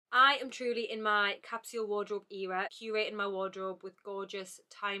I am truly in my capsule wardrobe era, curating my wardrobe with gorgeous,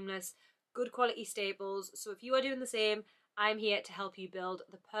 timeless, good quality staples. So if you are doing the same, I'm here to help you build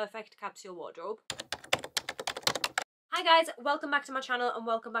the perfect capsule wardrobe. Hi guys, welcome back to my channel and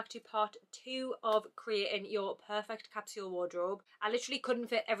welcome back to part 2 of creating your perfect capsule wardrobe. I literally couldn't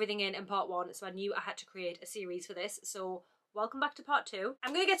fit everything in part 1, so I knew I had to create a series for this. So welcome back to part 2.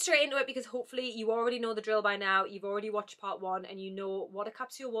 I'm going to get straight into it because hopefully you already know the drill by now. You've already watched part 1 and you know what a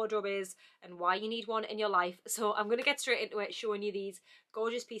capsule wardrobe is and why you need one in your life. So I'm going to get straight into it, showing you these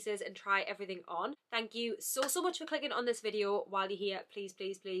gorgeous pieces and try everything on. Thank you so much for clicking on this video. While you're here, please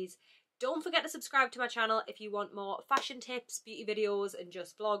don't forget to subscribe to my channel if you want more fashion tips, beauty videos, and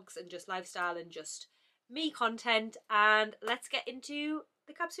just vlogs and just lifestyle and just me content. And let's get into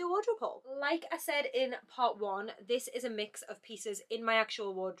the capsule wardrobe haul. Like I said in part 1, this is a mix of pieces in my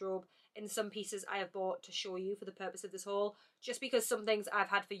actual wardrobe and some pieces I have bought to show you for the purpose of this haul, just because some things I've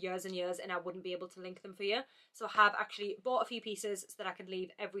had for years and years and I wouldn't be able to link them for you. So I have actually bought a few pieces so that I can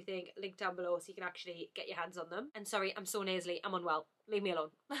leave everything linked down below so you can actually get your hands on them. And sorry, I'm so nasally, I'm unwell. Leave me alone.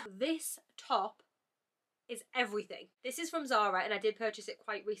 This top is everything. This is from ZARA and I did purchase it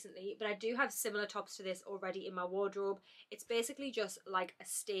quite recently, but I do have similar tops to this already in my wardrobe. It's basically just like a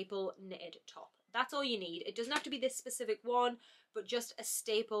staple knitted top. That's all you need. It doesn't have to be this specific one, but just a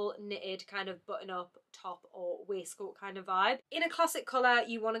staple knitted kind of button up top or waistcoat kind of vibe. In a classic colour,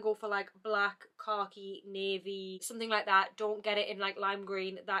 you want to go for like black, khaki, navy, something like that. Don't get it in like lime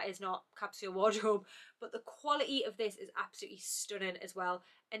green. That is not capsule wardrobe. But the quality of this is absolutely stunning as well.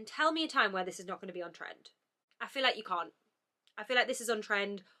 And tell me a time where this is not going to be on trend. I feel like you can't. I feel like this is on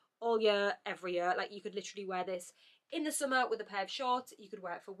trend all year, every year. Like you could literally wear this in the summer with a pair of shorts. You could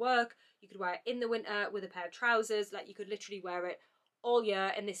wear it for work. You could wear it in the winter with a pair of trousers. Like you could literally wear it all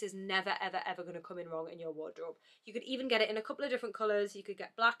year and this is never ever going to come in wrong in your wardrobe. You could even get it in a couple of different colours. You could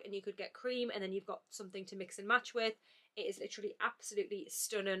get black and you could get cream and then you've got something to mix and match with. It is literally absolutely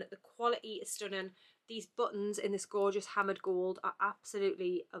stunning. The quality is stunning. These buttons in this gorgeous hammered gold are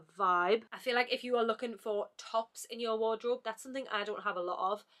absolutely a vibe. I feel like if you are looking for tops in your wardrobe, that's something I don't have a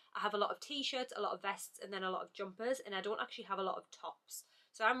lot of. I have a lot of t-shirts, a lot of vests, and then a lot of jumpers, and I don't actually have a lot of tops.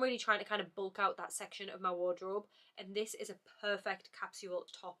 So I'm really trying to kind of bulk out that section of my wardrobe, and this is a perfect capsule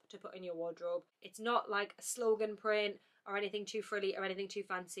top to put in your wardrobe. It's not like a slogan print or anything too frilly or anything too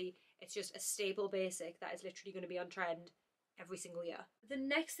fancy. It's just a staple basic that is literally going to be on trend every single year. The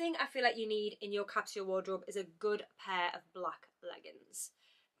next thing I feel like you need in your capsule wardrobe is a good pair of black leggings.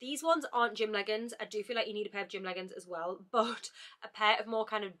 These ones aren't gym leggings. I do feel like you need a pair of gym leggings as well, but a pair of more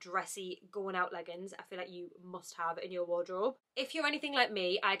kind of dressy going out leggings I feel like you must have in your wardrobe. If you're anything like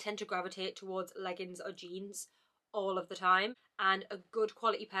me, I tend to gravitate towards leggings or jeans all of the time, and a good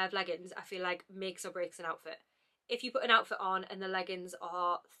quality pair of leggings I feel like makes or breaks an outfit. If you put an outfit on and the leggings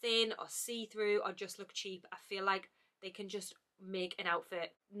are thin or see-through or just look cheap, I feel like they can just make an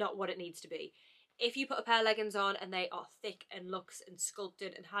outfit not what it needs to be. If you put a pair of leggings on and they are thick and luxe and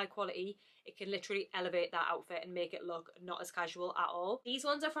sculpted and high quality, it can literally elevate that outfit and make it look not as casual at all. These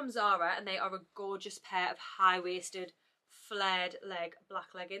ones are from ZARA and they are a gorgeous pair of high-waisted, flared leg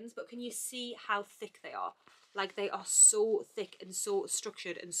black leggings, but can you see how thick they are? Like they are so thick and so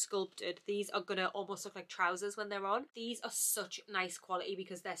structured and sculpted. These are gonna almost look like trousers when they're on. These are such nice quality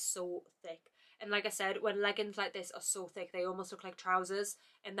because they're so thick. And like I said, when leggings like this are so thick, they almost look like trousers.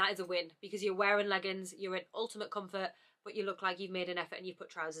 And that is a win because you're wearing leggings, you're in ultimate comfort, but you look like you've made an effort and you've put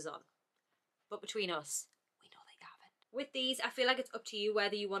trousers on. But between us, we know that you haven't. With these, I feel like it's up to you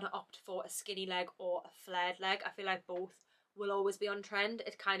whether you want to opt for a skinny leg or a flared leg. I feel like both will always be on trend.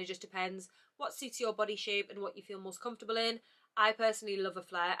 It kind of just depends what suits your body shape and what you feel most comfortable in. I personally love a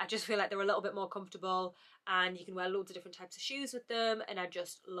flare. I just feel like they're a little bit more comfortable and you can wear loads of different types of shoes with them, and I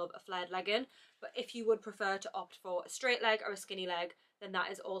just love a flared legging. But if you would prefer to opt for a straight leg or a skinny leg, then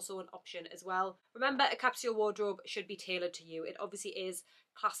that is also an option as well. Remember, a capsule wardrobe should be tailored to you. It obviously is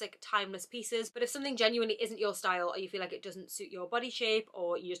classic, timeless pieces, but if something genuinely isn't your style or you feel like it doesn't suit your body shape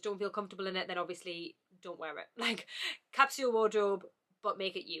or you just don't feel comfortable in it, then obviously don't wear it. Like, capsule wardrobe, but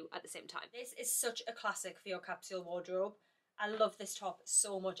make it you at the same time. This is such a classic for your capsule wardrobe. I love this top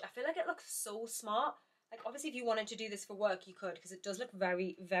so much. I feel like it looks so smart. Like obviously if you wanted to do this for work you could, because it does look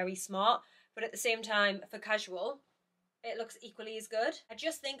very smart, but at the same time for casual it looks equally as good. I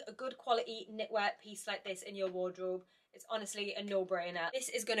just think a good quality knitwear piece like this in your wardrobe is honestly a no-brainer. This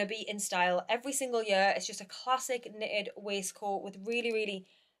is going to be in style every single year. It's just a classic knitted waistcoat with really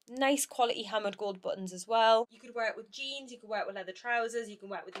nice quality hammered gold buttons as well. You could wear it with jeans, you could wear it with leather trousers, you can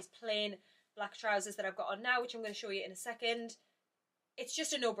wear it with these plain black trousers that I've got on now, which I'm going to show you in a second. it's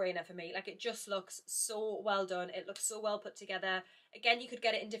just a no-brainer for me. Like, it just looks so well done. It looks so well put together. Again, you could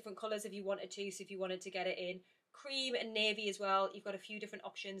get it in different colours if you wanted to. So if you wanted to get it in cream and navy as well, you've got a few different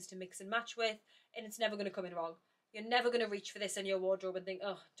options to mix and match with, and it's never going to come in wrong. You're never going to reach for this in your wardrobe and think,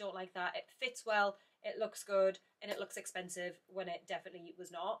 oh, don't like that. It fits well, it looks good, and it looks expensive, when it definitely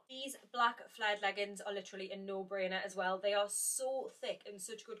was not. These black flared leggings are literally a no-brainer as well. They are so thick and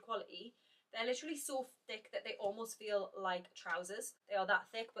such good quality. They're literally so thick that they almost feel like trousers. They are that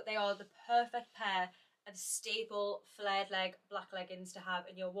thick, but they are the perfect pair of staple flared leg black leggings to have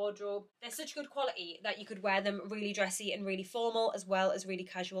in your wardrobe. They're such good quality that you could wear them really dressy and really formal, as well as really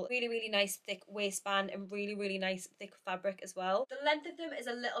casual. Really, really nice thick waistband and really, really nice thick fabric as well. The length of them is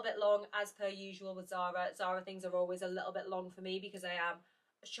a little bit long, as per usual with Zara. Zara things are always a little bit long for me because I am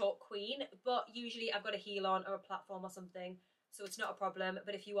a short queen, but usually I've got a heel on or a platform or something, so it's not a problem.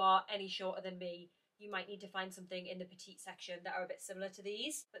 But if you are any shorter than me, you might need to find something in the petite section that are a bit similar to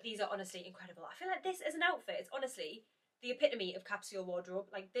these. But these are honestly incredible. I feel like this is an outfit. It's honestly the epitome of capsule wardrobe.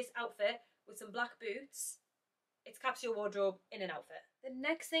 Like, this outfit with some black boots, it's capsule wardrobe in an outfit. The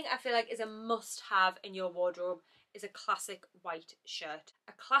next thing I feel like is a must-have in your wardrobe is a classic white shirt.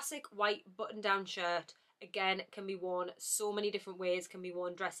 A classic white button-down shirt, again, can be worn so many different ways. Can be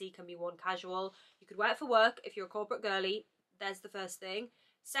worn dressy, can be worn casual. You could wear it for work if you're a corporate girly. There's the first thing.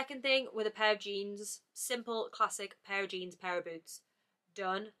 Second thing, with a pair of jeans, simple, classic pair of jeans, pair of boots.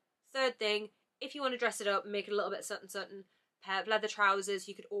 Done. Third thing, if you want to dress it up, make it a little bit something, pair of leather trousers,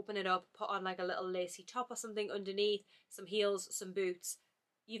 you could open it up, put on like a little lacy top or something underneath, some heels, some boots.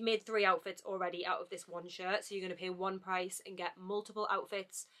 You've made 3 outfits already out of this one shirt, so you're going to pay one price and get multiple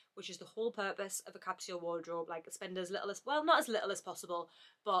outfits, which is the whole purpose of a capsule wardrobe. Like, spend as little as, well, not as little as possible,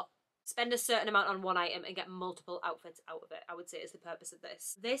 but spend a certain amount on one item and get multiple outfits out of it, I would say, is the purpose of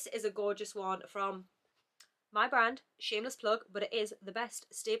this. This is a gorgeous one from my brand, shameless plug, but it is the best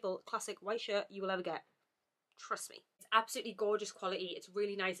staple classic white shirt you will ever get. Trust me. It's absolutely gorgeous quality. It's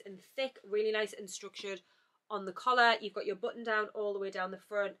really nice and thick, really nice and structured on the collar. You've got your button down all the way down the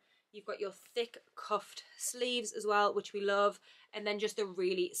front. You've got your thick cuffed sleeves as well, which we love. And then just the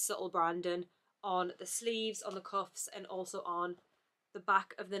really subtle branding on the sleeves, on the cuffs, and also on the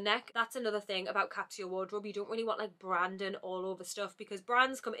back of the neck. That's another thing about capsule wardrobe. You don't really want like branding all over stuff, because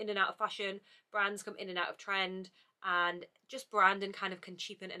brands come in and out of fashion, brands come in and out of trend, and just branding kind of can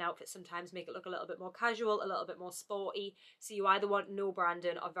cheapen an outfit sometimes, make it look a little bit more casual, a little bit more sporty. So you either want no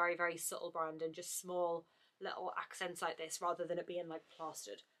branding or very, very subtle branding, just small little accents like this, rather than it being like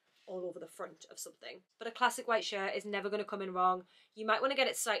plastered all over the front of something. But a classic white shirt is never going to come in wrong. You might want to get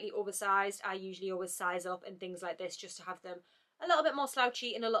it slightly oversized. I usually always size up and things like this just to have them a little bit more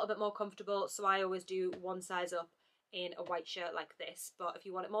slouchy and a little bit more comfortable, so I always do one size up in a white shirt like this. But if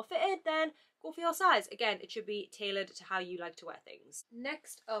you want it more fitted, then go for your size. Again, it should be tailored to how you like to wear things.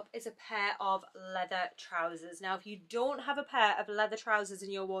 Next up is a pair of leather trousers. Now, if you don't have a pair of leather trousers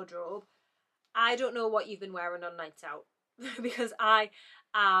in your wardrobe, I don't know what you've been wearing on nights out, because I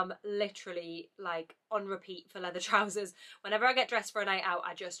am literally like on repeat for leather trousers. Whenever I get dressed for a night out,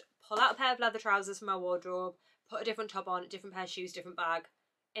 I just pull out a pair of leather trousers from my wardrobe, put a different top on, a different pair of shoes, different bag,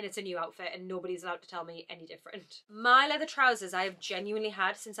 and it's a new outfit, and nobody's allowed to tell me any different. My leather trousers I have genuinely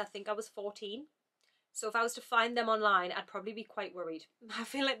had since I think I was 14. So if I was to find them online, I'd probably be quite worried. I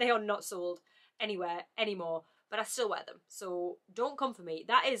feel like they are not sold anywhere anymore, but I still wear them. So don't come for me.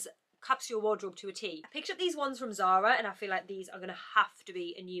 That is capsule wardrobe to a T. I picked up these ones from Zara, and I feel like these are going to have to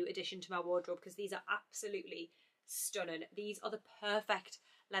be a new addition to my wardrobe, because these are absolutely stunning. These are the perfect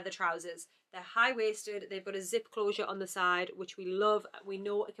leather trousers. They're high-waisted, they've got a zip closure on the side, which we love. We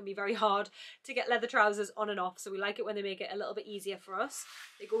know it can be very hard to get leather trousers on and off, so we like it when they make it a little bit easier for us.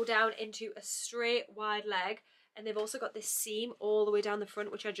 They go down into a straight wide leg, and they've also got this seam all the way down the front,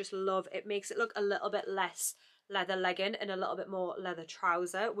 which I just love. It makes it look a little bit less leather legging and a little bit more leather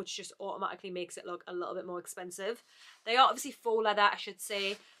trouser, which just automatically makes it look a little bit more expensive. They are obviously faux leather, I should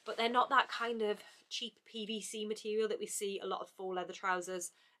say, but they're not that kind of cheap PVC material that we see a lot of faux leather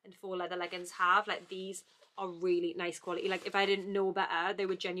trousers and faux leather leggings have. Like, these are really nice quality. Like, if I didn't know better, they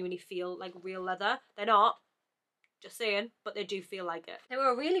would genuinely feel like real leather. They're not, just saying, but they do feel like it. They were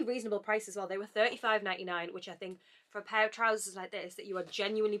a really reasonable price as well. They were $35.99, which I think for a pair of trousers like this that you are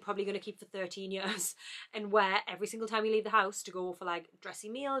genuinely probably going to keep for 13 years and wear every single time you leave the house to go for like dressy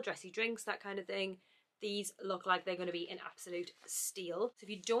meal, dressy drinks, that kind of thing. These look like they're going to be an absolute steal. So if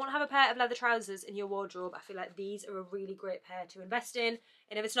you don't have a pair of leather trousers in your wardrobe, I feel like these are a really great pair to invest in.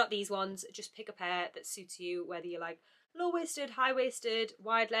 And if it's not these ones, just pick a pair that suits you, whether you like low-waisted, high-waisted,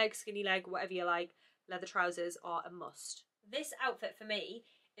 wide leg, skinny leg, whatever you like. Leather trousers are a must. This outfit for me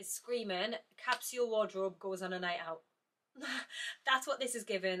is screaming capsule wardrobe goes on a night out. That's what this is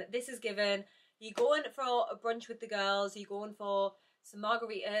given. This is given, you're going for a brunch with the girls, you're going for some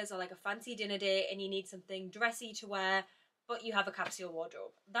margaritas or like a fancy dinner date and you need something dressy to wear, but you have a capsule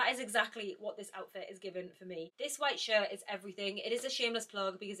wardrobe. That is exactly what this outfit is given for me. This white shirt is everything. It is a shameless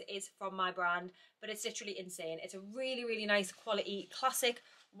plug because it is from my brand, but it's literally insane. It's a really, really nice quality, classic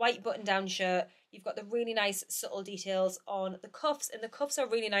white button-down shirt. You've got the really nice subtle details on the cuffs, and the cuffs are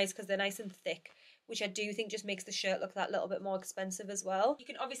really nice because they're nice and thick, which I do think just makes the shirt look that little bit more expensive as well. You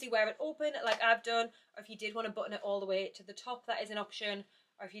can obviously wear it open like I've done, or if you did want to button it all the way to the top, that is an option.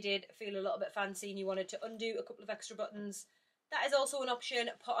 Or if you did feel a little bit fancy and you wanted to undo a couple of extra buttons, that is also an option.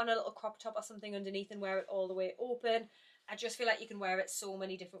 Put on a little crop top or something underneath and wear it all the way open. I just feel like you can wear it so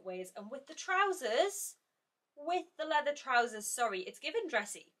many different ways. And with the trousers, with the leather trousers, sorry, it's given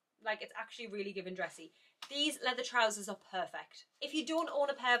dressy. Like, it's actually really given dressy. These leather trousers are perfect. If you don't own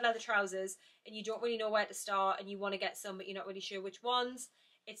a pair of leather trousers and you don't really know where to start and you want to get some but you're not really sure which ones,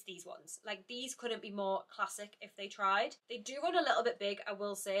 it's these ones. Like, these couldn't be more classic if they tried. They do run a little bit big, I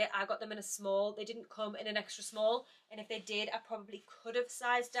will say. I got them in a small. They didn't come in an extra small, and if they did, I probably could have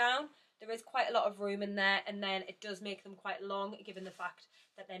sized down. There is quite a lot of room in there, and then it does make them quite long given the fact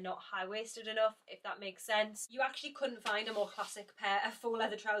that they're not high-waisted enough, if that makes sense. You actually couldn't find a more classic pair of faux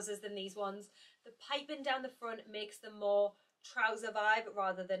leather trousers than these ones. The piping down the front makes them more trouser vibe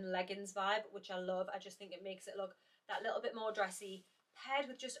rather than leggings vibe, which I love. I just think it makes it look that little bit more dressy, paired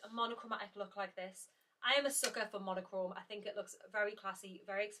with just a monochromatic look like this. I am a sucker for monochrome. I think it looks very classy,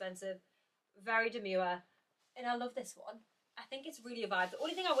 very expensive, very demure, and I love this one. I think it's really a vibe. The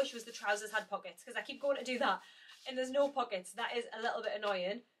only thing I wish was the trousers had pockets, because I keep going to do that and there's no pockets. That is a little bit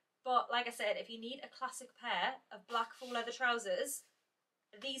annoying. But like I said, if you need a classic pair of black faux leather trousers,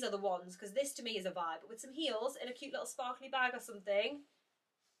 these are the ones, because this to me is a vibe. With some heels and a cute little sparkly bag or something,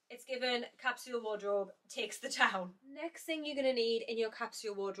 it's given capsule wardrobe takes the town. Next thing you're going to need in your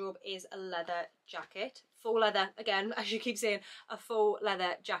capsule wardrobe is a leather jacket. Faux leather, again, as you keep saying, a faux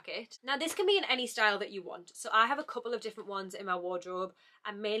leather jacket. Now this can be in any style that you want. So I have a couple of different ones in my wardrobe.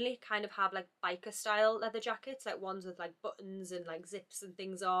 I mainly kind of have like biker style leather jackets, like ones with like buttons and like zips and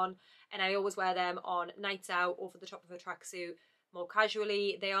things on. And I always wear them on nights out over the top of a tracksuit, more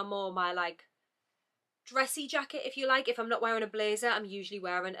casually. They are more my like dressy jacket, if you like. If I'm not wearing a blazer, I'm usually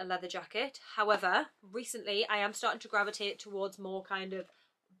wearing a leather jacket. However, recently I am starting to gravitate towards more kind of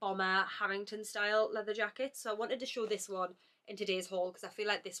bomber Harrington style leather jackets. So I wanted to show this one in today's haul because I feel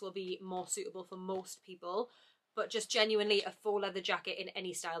like this will be more suitable for most people, but just genuinely a faux leather jacket in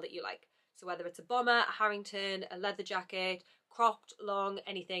any style that you like. So whether it's a bomber, a Harrington, a leather jacket, cropped, long,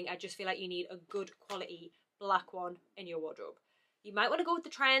 anything, I just feel like you need a good quality black one in your wardrobe. You might want to go with the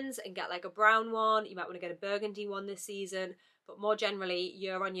trends and get like a brown one. You might want to get a burgundy one this season. But more generally,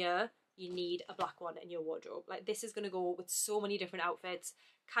 year on year, you need a black one in your wardrobe. Like, this is going to go with so many different outfits.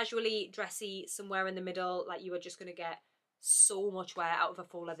 Casually, dressy, somewhere in the middle. Like, you are just going to get so much wear out of a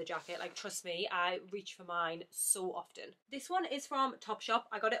faux leather jacket. Like, trust me, I reach for mine so often. This one is from Topshop.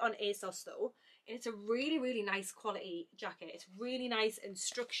 I got it on ASOS though. And it's a really, really nice quality jacket. It's really nice and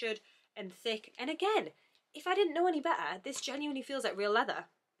structured and thick. And again, if I didn't know any better, this genuinely feels like real leather.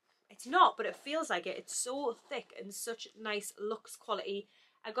 It's not, but it feels like it. It's so thick and such nice looks quality.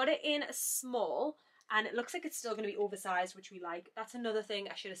 I got it in a small, and it looks like it's still going to be oversized, which we like. That's another thing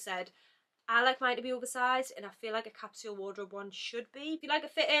I should have said. I like mine to be oversized, and I feel like a capsule wardrobe one should be. If you like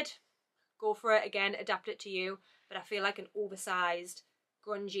it fitted, go for it. Again, adapt it to you. But I feel like an oversized,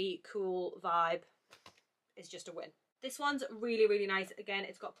 grungy, cool vibe is just a win. This one's really, really nice. Again,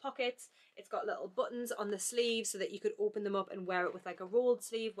 it's got pockets. It's got little buttons on the sleeves so that you could open them up and wear it with like a rolled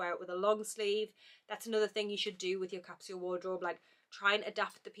sleeve, wear it with a long sleeve. That's another thing you should do with your capsule wardrobe, like try and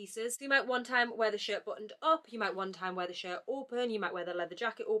adapt the pieces. So you might one time wear the shirt buttoned up, you might one time wear the shirt open, you might wear the leather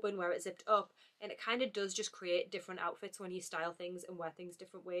jacket open, wear it zipped up, and it kind of does just create different outfits when you style things and wear things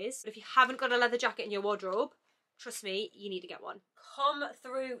different ways. But if you haven't got a leather jacket in your wardrobe, trust me, you need to get one. Come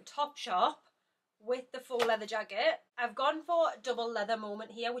through Topshop with the faux leather jacket. I've gone for double leather moment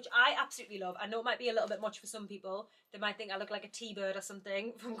here, which I absolutely love. I know it might be a little bit much for some people. They might think I look like a T-bird or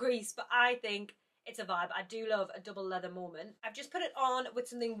something from Greece, but I think it's a vibe. I do love a double leather moment. I've just put it on with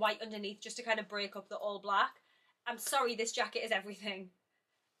something white underneath just to kind of break up the all black. I'm sorry, this jacket is everything.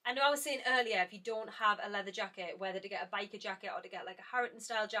 I know I was saying earlier, if you don't have a leather jacket, whether to get a biker jacket or to get like a Harrington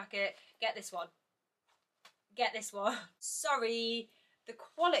style jacket, get this one. Get this one. Sorry, the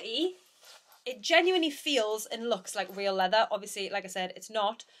quality, it genuinely feels and looks like real leather. Obviously, like I said, it's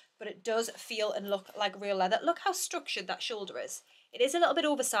not, but it does feel and look like real leather. Look how structured that shoulder is. It is a little bit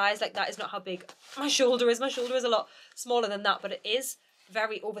oversized, like that is not how big my shoulder is. My shoulder is a lot smaller than that, but it is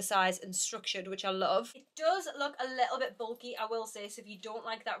very oversized and structured, which I love. It does look a little bit bulky, I will say, so if you don't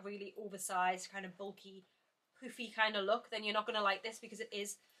like that really oversized kind of bulky poofy kind of look, then you're not going to like this, because it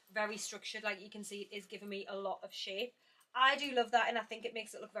is very structured. Like you can see, it is giving me a lot of shape. I do love that, and I think it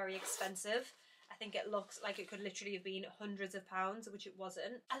makes it look very expensive. I think it looks like it could literally have been hundreds of pounds, which it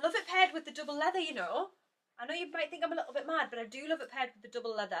wasn't. I love it paired with the double leather, you know. I know you might think I'm a little bit mad, but I do love it paired with the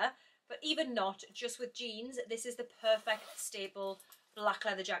double leather. But even not, just with jeans, this is the perfect staple black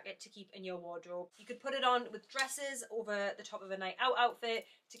leather jacket to keep in your wardrobe. You could put it on with dresses over the top of a night out outfit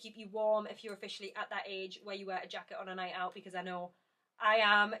to keep you warm if you're officially at that age where you wear a jacket on a night out, because I know I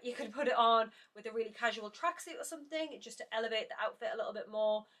am. You could put it on with a really casual tracksuit or something just to elevate the outfit a little bit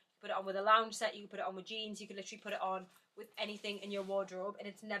more. You could put it on with a lounge set, you could put it on with jeans, you could literally put it on with anything in your wardrobe and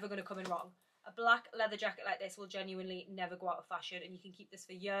it's never going to come in wrong. A black leather jacket like this will genuinely never go out of fashion, and you can keep this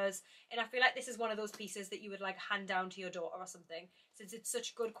for years. And I feel like this is one of those pieces that you would like hand down to your daughter or something. Since it's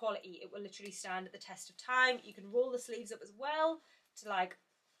such good quality, it will literally stand the test of time. You can roll the sleeves up as well to like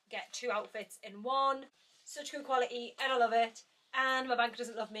get two outfits in one. Such good quality, and I love it. And my bank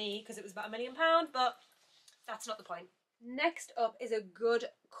doesn't love me because it was about £1 million, but that's not the point. Next up is a good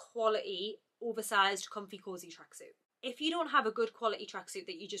quality, oversized, comfy, cozy tracksuit. If you don't have a good quality tracksuit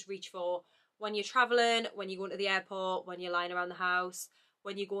that you just reach for when you're traveling, when you're going to the airport, when you're lying around the house,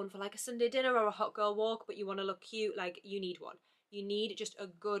 when you're going for like a Sunday dinner or a hot girl walk, but you want to look cute, like you need one. You need just a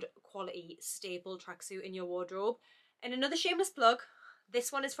good quality staple tracksuit in your wardrobe. And another shameless plug,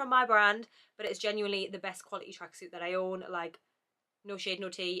 this one is from my brand, but it's genuinely the best quality tracksuit that I own. Like, no shade, no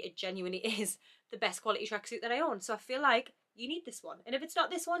tea, it genuinely is the best quality tracksuit that I own. So I feel like you need this one. And if it's not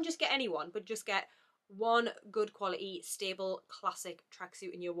this one, just get any one, but just get one good quality, stable, classic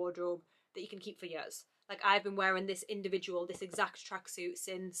tracksuit in your wardrobe that you can keep for years. Like I've been wearing this exact tracksuit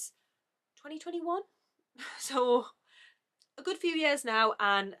since 2021. So a good few years now,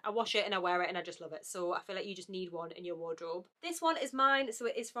 and I wash it and I wear it and I just love it. So I feel like you just need one in your wardrobe. This one is mine, so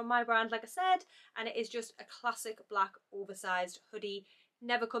it is from my brand, like I said, and it is just a classic black oversized hoodie.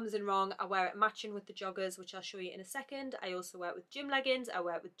 Never comes in wrong. I wear it matching with the joggers, which I'll show you in a second. I also wear it with gym leggings, I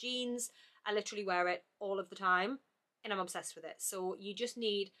wear it with jeans. I literally wear it all of the time and I'm obsessed with it. So you just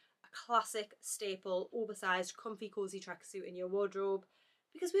need a classic, staple, oversized, comfy, cozy tracksuit in your wardrobe,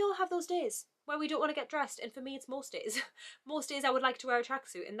 because we all have those days where we don't want to get dressed, and for me it's most days. Most days I would like to wear a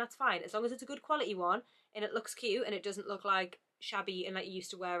tracksuit, and that's fine as long as it's a good quality one and it looks cute and it doesn't look like shabby and like you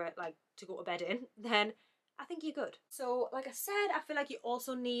used to wear it like to go to bed in, then I think you're good. So like I said, I feel like you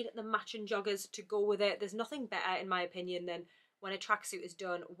also need the matching joggers to go with it. There's nothing better in my opinion than when a tracksuit is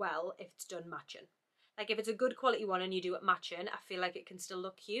done well if it's done matching. Like if it's a good quality one and you do it matching, I feel like it can still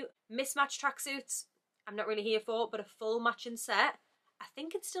look cute. Mismatched tracksuits, I'm not really here for, but a full matching set, I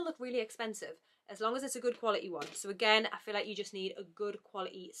think it'd still look really expensive as long as it's a good quality one. So again, I feel like you just need a good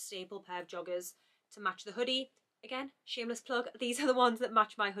quality staple pair of joggers to match the hoodie. Again, shameless plug, these are the ones that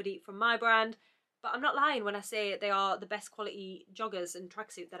match my hoodie from my brand, but I'm not lying when I say they are the best quality joggers and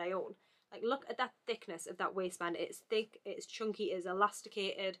tracksuit that I own. Like look at that thickness of that waistband. It's thick, it's chunky, it's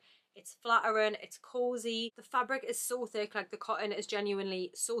elasticated, it's flattering, it's cozy. The fabric is so thick, like the cotton is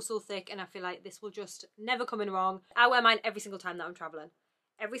genuinely so thick, and I feel like this will just never come in wrong. I wear mine every single time that I'm traveling.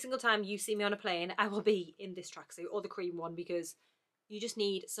 Every single time you see me on a plane, I will be in this tracksuit or the cream one, because you just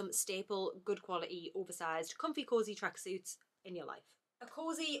need some staple, good quality, oversized, comfy, cozy tracksuits in your life. A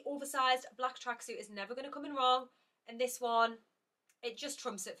cozy, oversized black tracksuit is never going to come in wrong, and this one, it just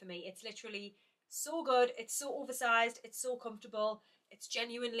trumps it for me. It's literally so good, it's so oversized, it's so comfortable, it's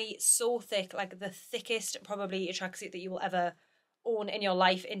genuinely so thick, like the thickest probably a tracksuit that you will ever own in your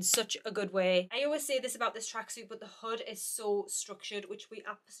life in such a good way. I always say this about this tracksuit, but the hood is so structured, which we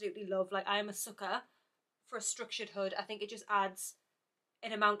absolutely love. Like I am a sucker for a structured hood. I think it just adds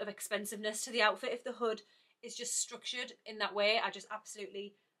an amount of expensiveness to the outfit if the hood is just structured in that way. I just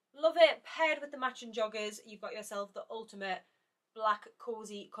absolutely love it. Paired with the matching joggers, you've got yourself the ultimate black,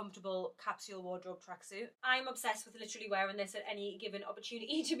 cozy, comfortable capsule wardrobe tracksuit. I'm obsessed with literally wearing this at any given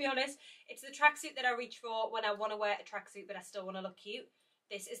opportunity, to be honest. It's the tracksuit that I reach for when I want to wear a tracksuit but I still want to look cute.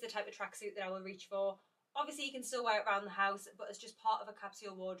 This is the type of tracksuit that I will reach for. Obviously you can still wear it around the house, but as just part of a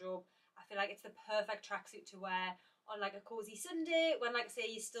capsule wardrobe, I feel like it's the perfect tracksuit to wear on like a cozy Sunday when, like say,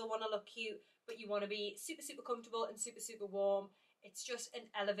 you still want to look cute but you want to be super comfortable and super warm. It's just an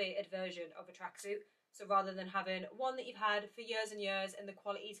elevated version of a tracksuit. So rather than having one that you've had for years and years and the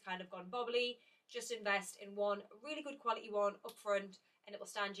quality's kind of gone bobbly, just invest in one really good quality one up front, and it will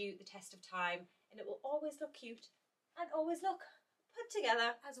stand you the test of time, and it will always look cute and always look put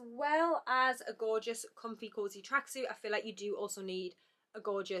together. As well as a gorgeous comfy cozy tracksuit, I feel like you do also need a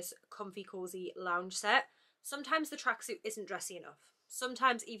gorgeous comfy cozy lounge set. Sometimes the tracksuit isn't dressy enough.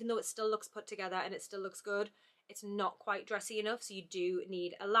 sometimes even though it still looks put together and it still looks good, it's not quite dressy enough. So you do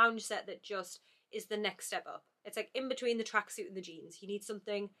need a lounge set that just is the next step up. It's like in between the tracksuit and the jeans. You need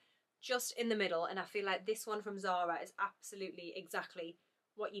something just in the middle, and I feel like this one from Zara is absolutely exactly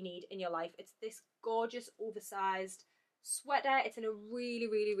what you need in your life. It's this gorgeous oversized sweater. It's in a really,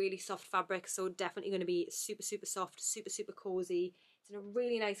 really, really soft fabric, so definitely going to be super, super soft, super, super cozy. It's in a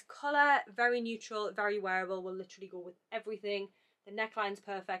really nice colour, very neutral, very wearable, will literally go with everything. The neckline's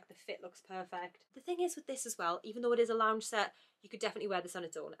perfect, the fit looks perfect. The thing is with this as well, even though it is a lounge set, you could definitely wear this on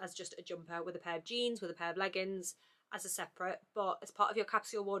its own as just a jumper with a pair of jeans, with a pair of leggings, as a separate. But as part of your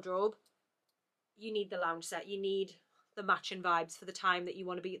capsule wardrobe, you need the lounge set. You need the matching vibes for the time that you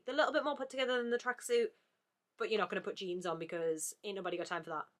want to be a little bit more put together than the tracksuit, but you're not going to put jeans on because ain't nobody got time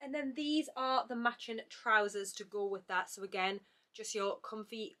for that. And then these are the matching trousers to go with that. So again, just your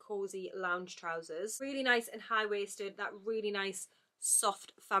comfy, cozy lounge trousers. Really nice and high-waisted, that really nice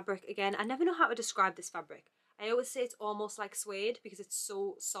soft fabric. Again, I never know how to describe this fabric. I always say it's almost like suede because it's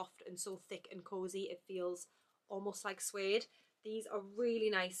so soft and so thick and cozy. It feels almost like suede. These are really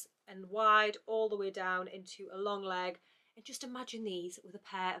nice and wide all the way down into a long leg. And just imagine these with a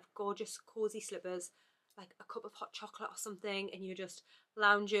pair of gorgeous, cozy slippers, like a cup of hot chocolate or something, and you're just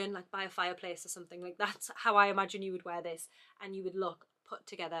lounging like by a fireplace or something. Like that's how I imagine you would wear this, and you would look put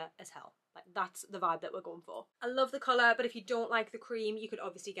together as hell. Like that's the vibe that we're going for. I love the colour, but if you don't like the cream, you could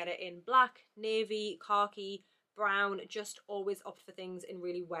obviously get it in black, navy, khaki, brown. Just always opt for things in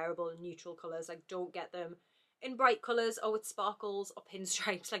really wearable neutral colours. Like don't get them in bright colours or with sparkles or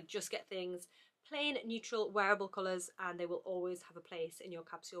pinstripes. Like just get things plain, neutral, wearable colours, and they will always have a place in your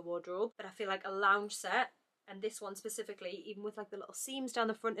capsule wardrobe. But I feel like a lounge set, and this one specifically, even with like the little seams down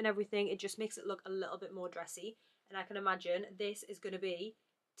the front and everything, it just makes it look a little bit more dressy. And I can imagine this is going to be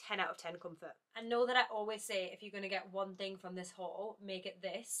 10 out of 10 comfort. I know that I always say if you're going to get one thing from this haul, make it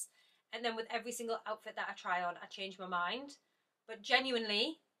this. And then with every single outfit that I try on, I change my mind. But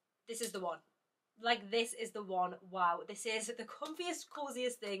genuinely, this is the one. Like this is the one. Wow, this is the comfiest,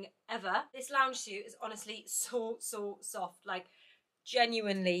 coziest thing ever. This lounge suit is honestly so soft. Like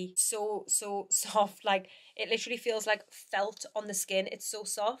genuinely so soft. Like it literally feels like felt on the skin. It's so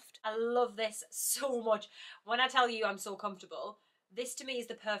soft. I love this so much. When I tell you I'm so comfortable, this to me is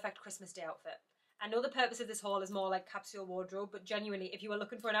the perfect Christmas Day outfit. I know the purpose of this haul is more like capsule wardrobe, but genuinely if you are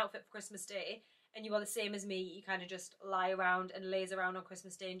looking for an outfit for Christmas Day and you are the same as me, you kind of just lie around and laze around on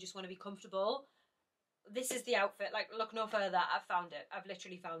Christmas Day and just want to be comfortable, this is the outfit. Like look no further, I've found it. I've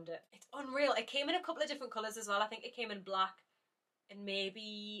literally found it. It's unreal. It came in a couple of different colours as well. I think it came in black and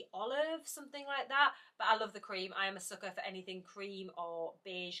maybe olive, something like that. But I love the cream. I am a sucker for anything cream or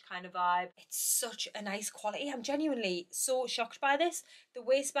beige kind of vibe. It's such a nice quality. I'm genuinely so shocked by this. The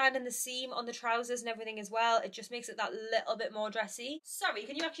waistband and the seam on the trousers and everything as well, it just makes it that little bit more dressy. Sorry,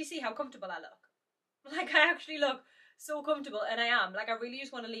 can you actually see how comfortable I look? Like I actually look so comfortable, and I am. Like I really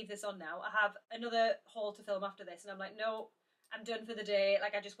just want to leave this on now. I have another haul to film after this and I'm like, no, I'm done for the day.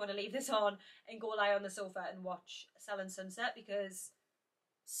 Like I just want to leave this on and go lie on the sofa and watch Selling Sunset because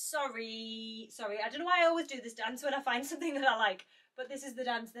sorry, I don't know why I always do this dance when I find something that I like, but this is the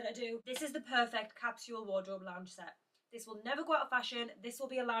dance that I do. This is the perfect capsule wardrobe lounge set. This will never go out of fashion. This will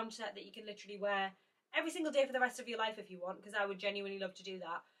be a lounge set that you can literally wear every single day for the rest of your life if you want, because I would genuinely love to do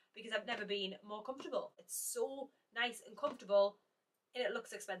that because I've never been more comfortable. It's so nice and comfortable, and it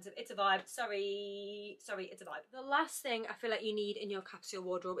looks expensive. It's a vibe. Sorry, it's a vibe. The last thing I feel like you need in your capsule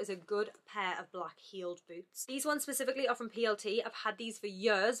wardrobe is a good pair of black heeled boots. These ones specifically are from PLT. I've had these for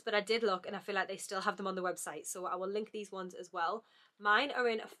years, but I did look and I feel like they still have them on the website, so I will link these ones as well. Mine are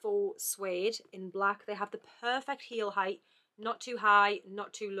in faux suede in black. They have the perfect heel height, not too high,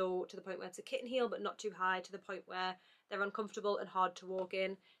 not too low, to the point where it's a kitten heel, but not too high to the point where they're uncomfortable and hard to walk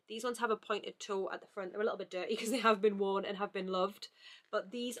in. These ones have a pointed toe at the front. They're a little bit dirty because they have been worn and have been loved.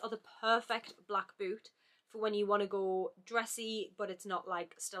 But these are the perfect black boot for when you want to go dressy, but it's not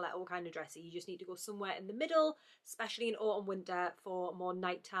like stiletto kind of dressy. You just need to go somewhere in the middle, especially in autumn, winter, for more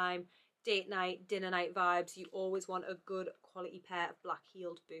nighttime, date night, dinner night vibes. You always want a good quality pair of black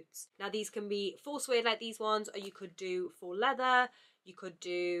heeled boots. Now these can be faux suede like these ones, or you could do faux leather. You could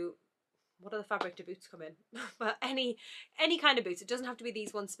do, what other fabric do boots come in? But any kind of boots. It doesn't have to be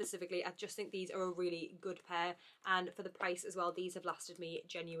these ones specifically. I just think these are a really good pair, and for the price as well, these have lasted me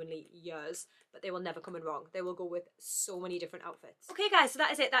genuinely years, but they will never come in wrong. They will go with so many different outfits. Okay guys, so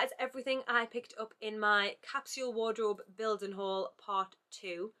that is it. That is everything I picked up in my capsule wardrobe build and haul part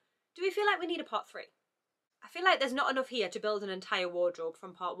 2. Do we feel like we need a part 3? I feel like there's not enough here to build an entire wardrobe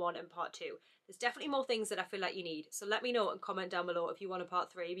from part 1 and part 2. There's definitely more things that I feel like you need. So let me know and comment down below if you want a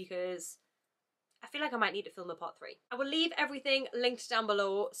part 3, because I feel like I might need to film a part 3. I will leave everything linked down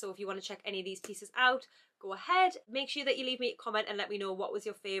below, so if you want to check any of these pieces out, go ahead. Make sure that you leave me a comment and let me know what was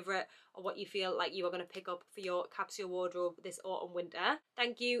your favourite or what you feel like you are going to pick up for your capsule wardrobe this autumn winter.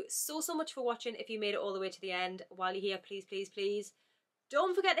 Thank you so much for watching. If you made it all the way to the end, while you're here, please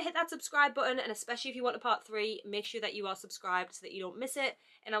don't forget to hit that subscribe button, and especially if you want a part 3, make sure that you are subscribed so that you don't miss it,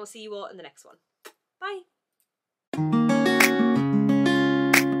 and I will see you all in the next one. Bye!